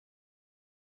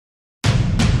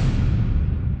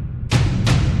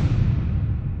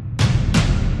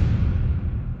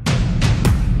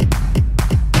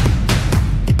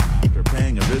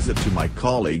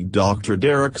colleague Dr.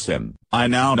 Derrickson, I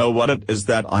now know what it is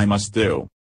that I must do.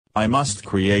 I must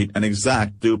create an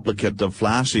exact duplicate of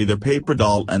Flashy the paper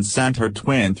doll and send her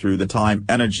twin through the time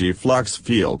energy flux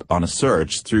field on a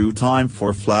search through time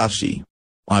for Flashy.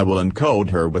 I will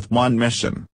encode her with one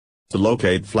mission: to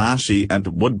locate Flashy and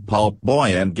Wood Pulp Boy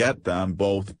and get them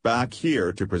both back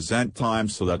here to present time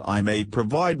so that I may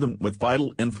provide them with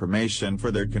vital information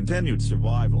for their continued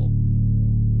survival.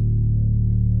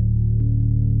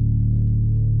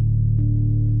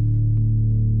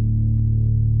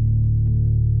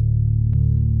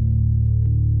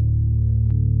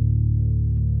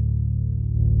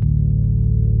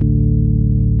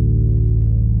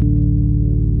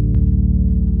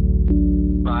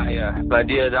 My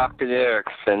dear Dr.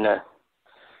 Derrickson,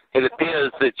 it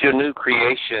appears that your new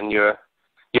creation, your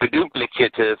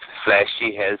duplicate of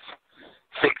Flashy, has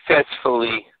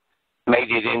successfully made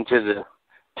it into the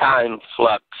time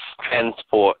flux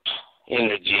transport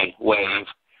energy wave.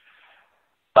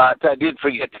 But I did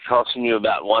forget to caution you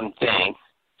about one thing.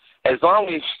 As long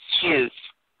as she is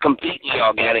completely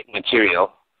organic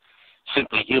material,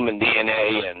 simply human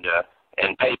DNA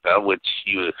and paper, which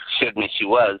you assured me she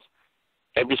was,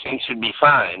 everything should be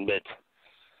fine. But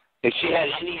if she had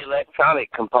any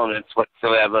electronic components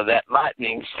whatsoever, that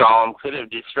lightning storm could have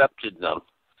disrupted them,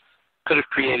 could have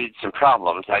created some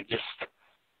problems. I just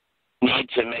need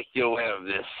to make you aware of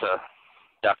this,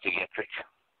 Dr. Getrick.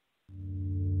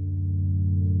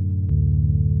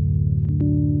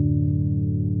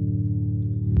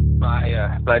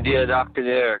 My dear Dr.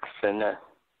 Derrickson,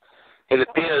 it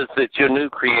appears that your new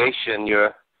creation,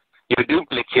 your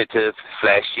duplicate of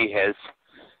Flashy, has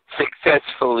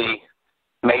successfully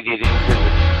made it into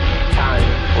the time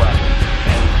flux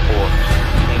transport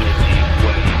energy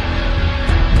wave.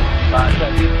 But I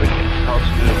did forget to talk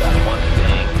to you about one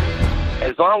thing.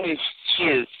 As long as she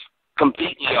is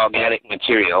completely organic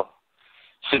material,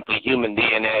 simply human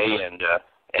DNA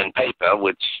and paper,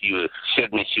 which you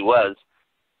assured me she was,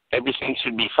 everything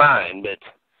should be fine. But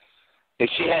if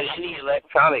she had any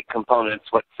electronic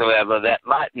components whatsoever, that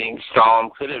lightning storm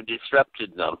could have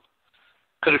disrupted them,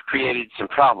 could have created some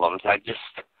problems. I just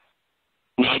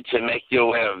need to make you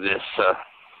aware of this,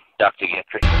 Dr.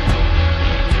 Getrick.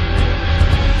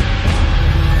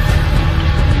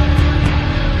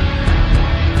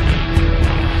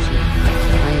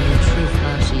 I am a true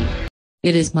Flashy.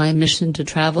 It is my mission to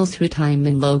travel through time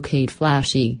and locate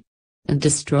Flashy and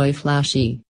destroy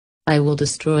Flashy. I will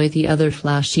destroy the other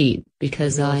Flashy,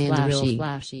 because I am the real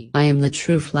Flashy. I am the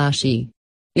true Flashy.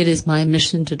 It is my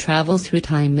mission to travel through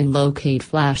time and locate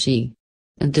Flashy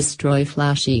and destroy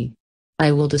Flashy.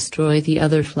 I will destroy the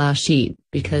other Flashy,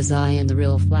 because I am the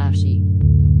real Flashy.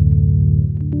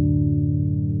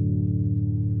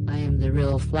 I am the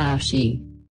real Flashy.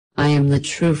 I am the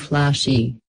true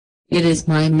Flashy. It is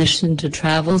my mission to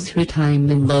travel through time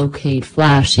and locate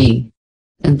Flashy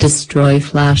and destroy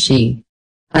Flashy.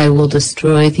 I will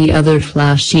destroy the other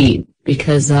Flashy,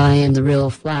 because I am the real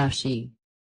Flashy.